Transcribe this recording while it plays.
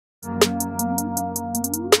Yes,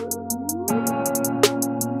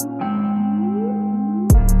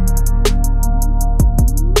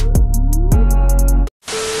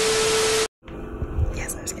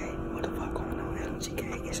 that's gay. What the fuck going on? LG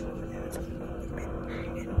gang is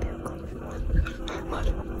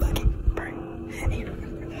motherfucking brain. And you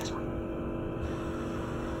remember that's one.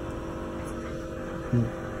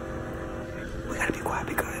 We gotta be quiet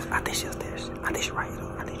because I think she's upstairs. I think she's right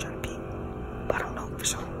here. I think she's trying to pee. But I don't know for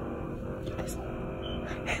sure.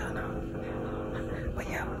 Hell no. But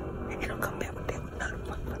yeah, it don't come back with that with nothing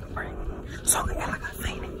fucking brain. So I act like I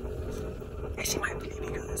fainted. And she might believe me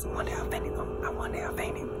because one day I fainted. One day I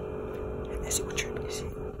fainted. And then she was tripping and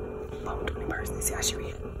shit. But I'm doing it first and see how she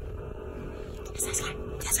react. Yes, that's right.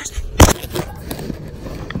 Yes, that's right.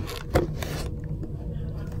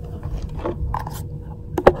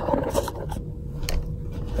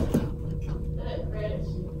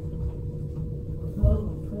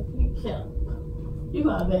 You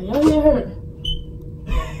got that. Your head hurt.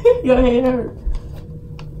 Your head hurt.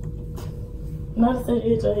 Not to say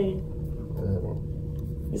hit your head.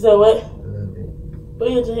 You said what? Where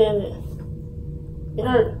you hit your head at? It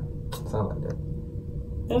hurt. Sound like that.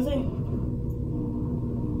 Let me see.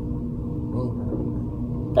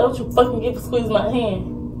 That's what you fucking get for squeezing my hand.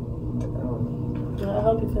 I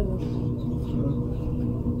hope you feel it.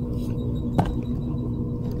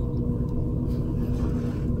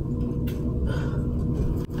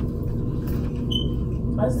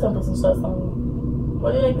 I just put some stuff on you.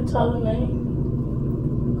 What do you like to tell the name?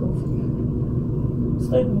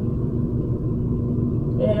 Sleep.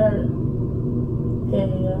 Yeah, it hurt. Yeah.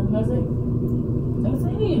 Let me see.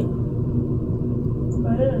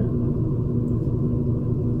 Right here.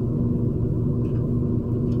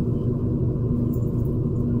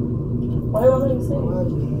 Why do you want me to see?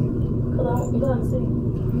 Because you gotta see.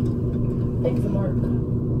 Take some work.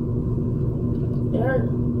 It hurt.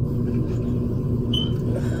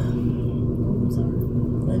 I'm sorry.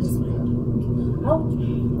 I just wait. Ouch.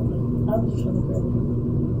 I was just trying to grab it.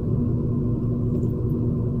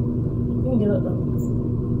 You can get up though.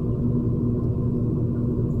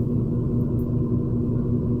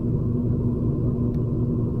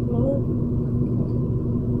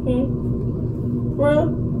 What?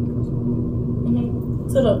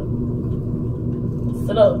 Sit up.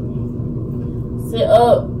 Sit up. Sit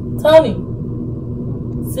up. Tony.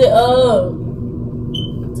 Sit up.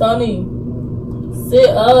 Tony. Sit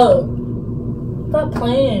up. Stop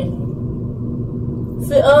playing.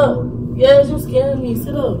 Sit up. Yes, you scaring me.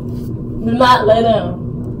 Sit up. Do not lay down.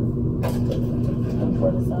 I'm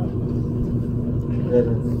pour this out.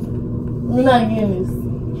 We're not getting this.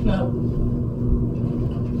 No.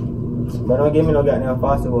 But don't give me no goddamn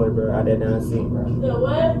faucet water, bro. Out there down the sink, bro. The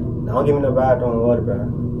what? Don't give me no bathroom water, bro.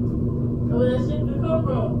 Where that shit to come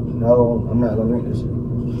from? No, I'm not gonna drink this shit. You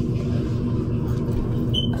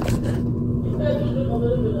said you drink a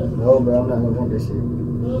little bit of it. No, bro, I'm not gonna drink this shit.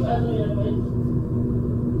 Look, I know you're right.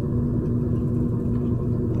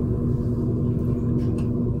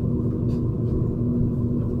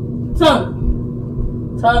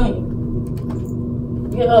 Tommy,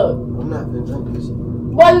 get up. I'm not gonna drink this shit.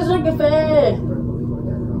 Why you drinking fast?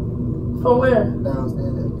 From where?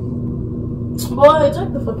 Downstairs. Boy,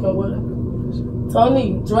 drink the fucking water.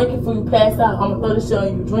 Tony, drink it before you pass out. I'm gonna throw this shit on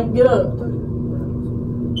you. Drink, get up.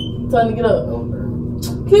 Tony, get up. No, bro.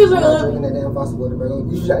 Can you drink a little? Drinking that damn faucet water, bro.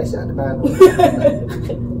 You shot this shit out the bathroom.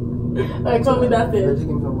 Alright, come me downstairs.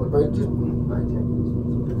 Bro,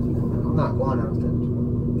 I'm not going downstairs.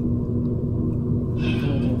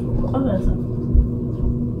 Okay, so.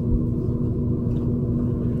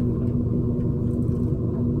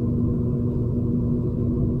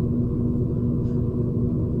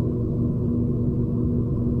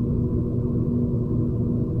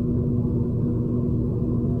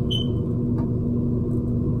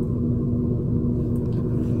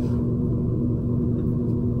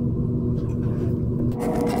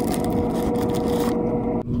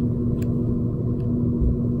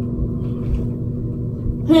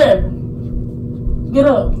 Here, get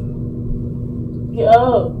up. Get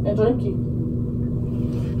up and drink it.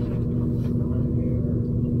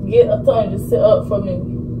 Get up, Tony. Just sit up for me.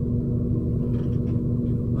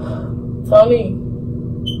 Tony.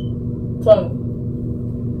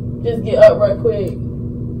 Just get up right quick.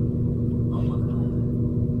 Oh my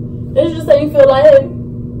God. Did you just say you feel lightheaded?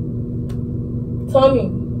 Tony.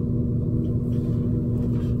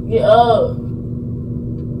 Get up.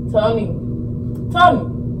 Tony. Tony.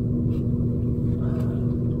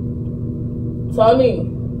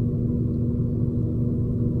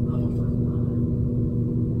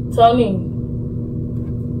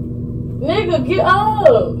 Nigga, get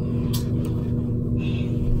up.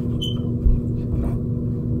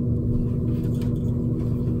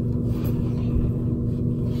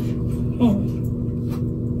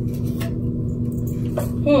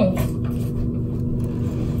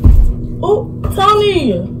 Oh,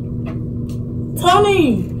 Tony.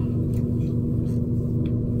 Tony.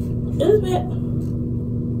 It's bad.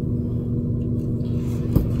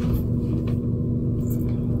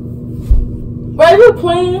 Why are you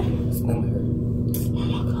playing? Oh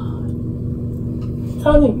my God.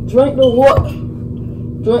 Tony, drink the water.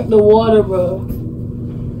 Drink the water, bro.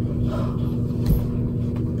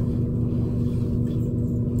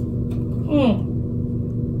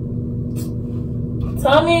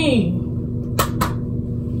 Tony.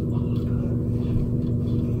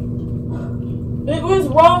 What's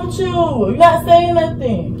wrong with you? You're not saying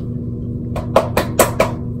nothing.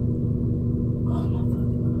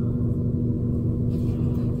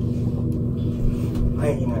 I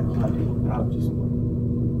ain't eating that coffee. I was just.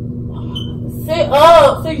 Sit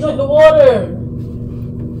up so you drink the water.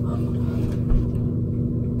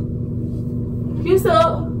 You sit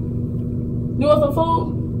up. You want some food?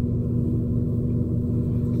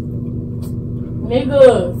 Nigga,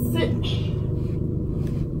 sit.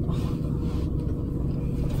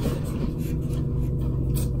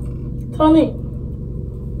 Tony.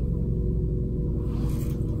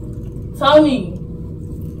 Tony.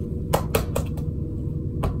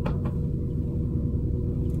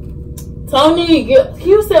 Tony, can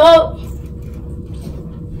you sit up?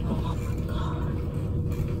 Oh my God.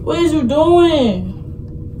 What is you doing?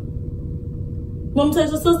 You want me to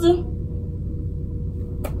text your sister?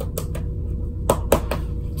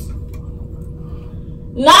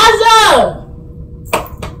 Naja!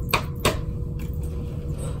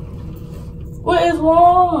 What is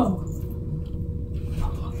wrong?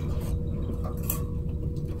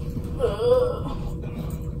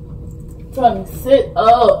 Tony, sit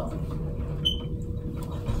up.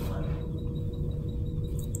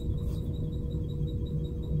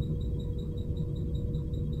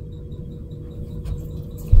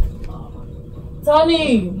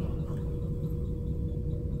 Tony.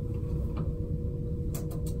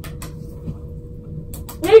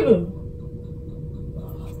 Nigga.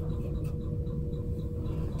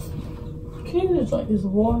 Can you just drink this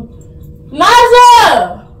water?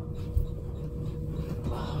 Naja!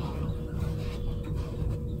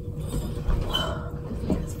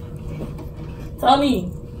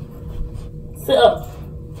 Tony. Sit up.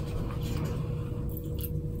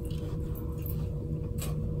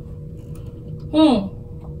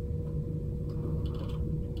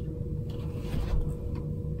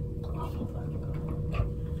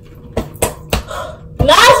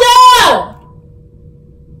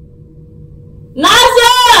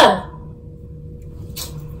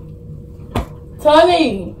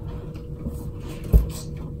 Tony!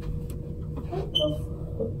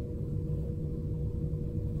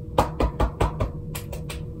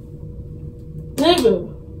 Nigga!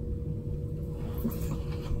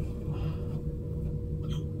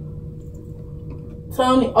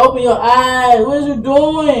 Tony, open your eyes. What are you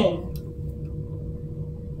doing?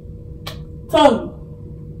 Tony!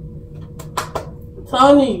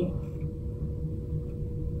 Tony!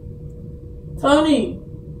 Tony!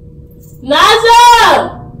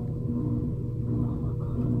 Naja!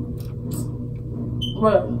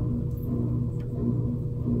 Bro.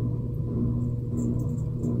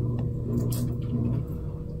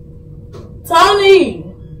 Tony!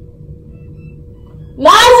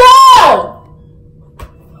 Naja!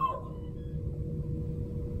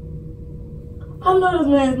 I know this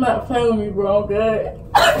man's not playing with me, bro. I'm good.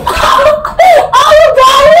 Oh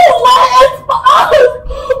God, he's like, I know.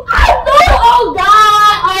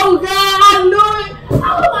 Oh God, I knew it. I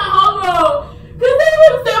was like, hold on, cause they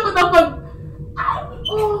would have said what the fuck.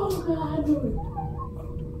 Oh God, I knew it.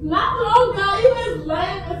 Not oh God, you is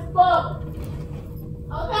lame as fuck.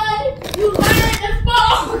 Okay, you lame as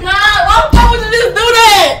fuck. Oh God, why would you just do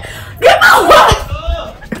that? Get my fuck.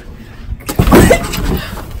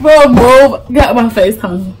 Bro, move. Get out my face,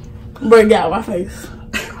 Tony. Bro, get out my face.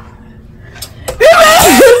 You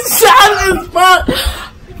man shot as fuck.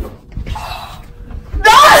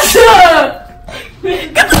 Naja!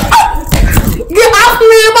 Get the fuck! Get off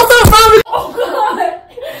me! What's up, Bobby? Oh God!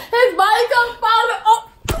 His body comes falling. Oh!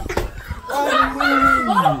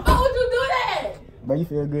 Why the fuck would you do that? But you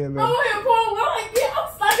feel good, man. I'm here for him. I'm like, yeah, I'm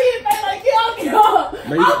slapping his face like, get up.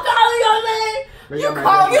 I'm calling your name. You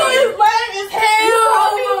call you is lame as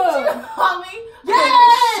hell. You call me?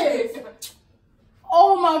 Yes!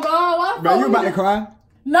 Oh my God, why the Bro, you about to cry?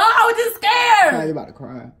 No, I was just scared. Nah, you about to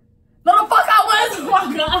cry. No, the fuck I was. Oh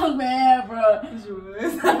my God, I'm mad, bro. You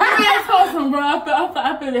was. I'm awesome, bro. I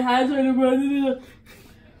feel dehydrated, bro.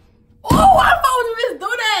 Oh, why the fuck would you just do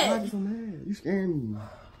that? Why are you so mad? You scaring me.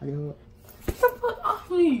 Get the fuck off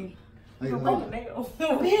me. He fell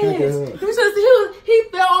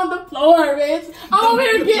on the floor, bitch. I'm over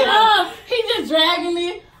here to get up. He just dragging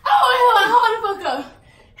me. I'm over here like, hold the fuck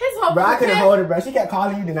up. Bro, I couldn't hold her, bro. She kept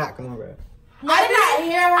calling you, did not come on, bro. I did not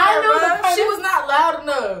hear her, I knew bro. the She was not loud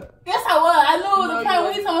enough. Yes, I was. I knew it was a prank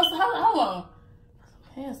when he told me, hold on.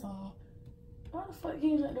 Pants on. Why the fuck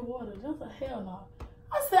you let the water? That's a hell no.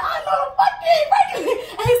 I said, I know the fuck you ain't breaking me.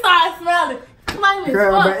 And he started smiling. Smiling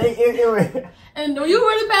Girl, as but fuck. it And when you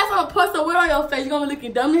really pass on a puss or wet on your face, you gonna be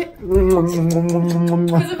looking dummy.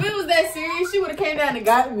 Because if it was that serious, she would have came down and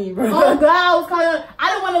got me, bro. Oh God, I was calling.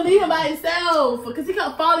 I didn't want to leave him by himself because he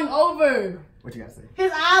kept falling over. What you gotta say?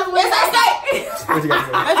 His eyes were. Yes, I say. What you gotta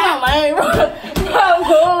say? That's not lame, bro.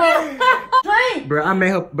 Drink. Bro, I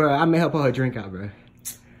made her put her drink out, bro.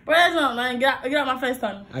 Bro, that's not lame. Get out my face,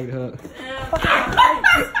 Tony. I get her.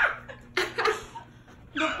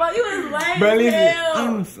 The fuck, you is lame. Bro, listen, hell.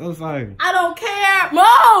 I'm so sorry. I don't care.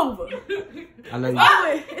 Move. I love you.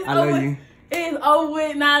 It's I love over. you. It's over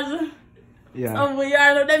with, Naja. Yeah. Over. You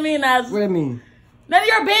already know what that means, Naja. What that mean? None of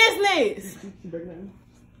your business.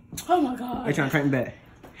 Oh my God. They trying to crank me back.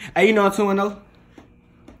 Hey, you know I'm 2-0?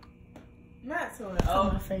 Not too much.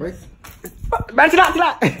 Oh, my face. Man, chill out.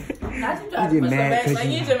 Not you You just mad like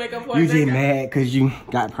you just make a point. You just mad because you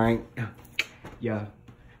got pranked. Yeah.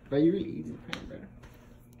 Bro, you really easy to prank, bro.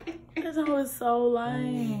 This was so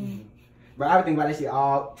lame. Bro, I was thinking about that shit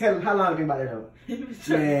all. Tell them how long you been about that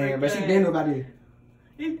though. Man, but she didn't know about it.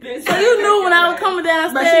 So you knew when I was coming But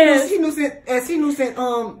downstairs. she knew since This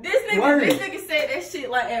nigga said that shit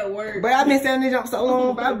like at work. But I've been saying this jump so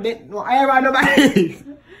long, but I've been everybody know about this. He's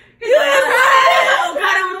like, oh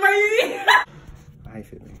God, it was crazy. I ain't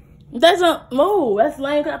feel me. That's a move. That's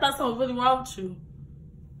lame because I thought something was really wrong with you.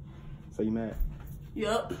 So you mad?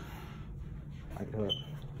 Yup. I can hold up.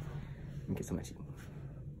 Let me get some of you.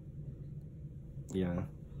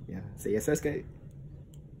 Yeah. Say yes, Sasuke.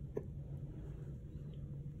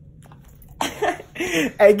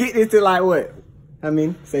 Hey, get this to like what? I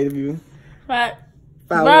mean, say the view. Right.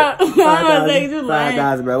 5,000. Bro, I'm gonna say you lame.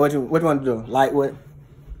 5,000, bro. What you want to do? Like what?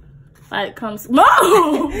 Like, come.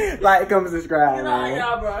 Move! Like, come subscribe, Get out of man.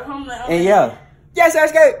 here, bro. Come on. And yeah. Yes,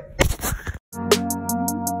 Sasuke.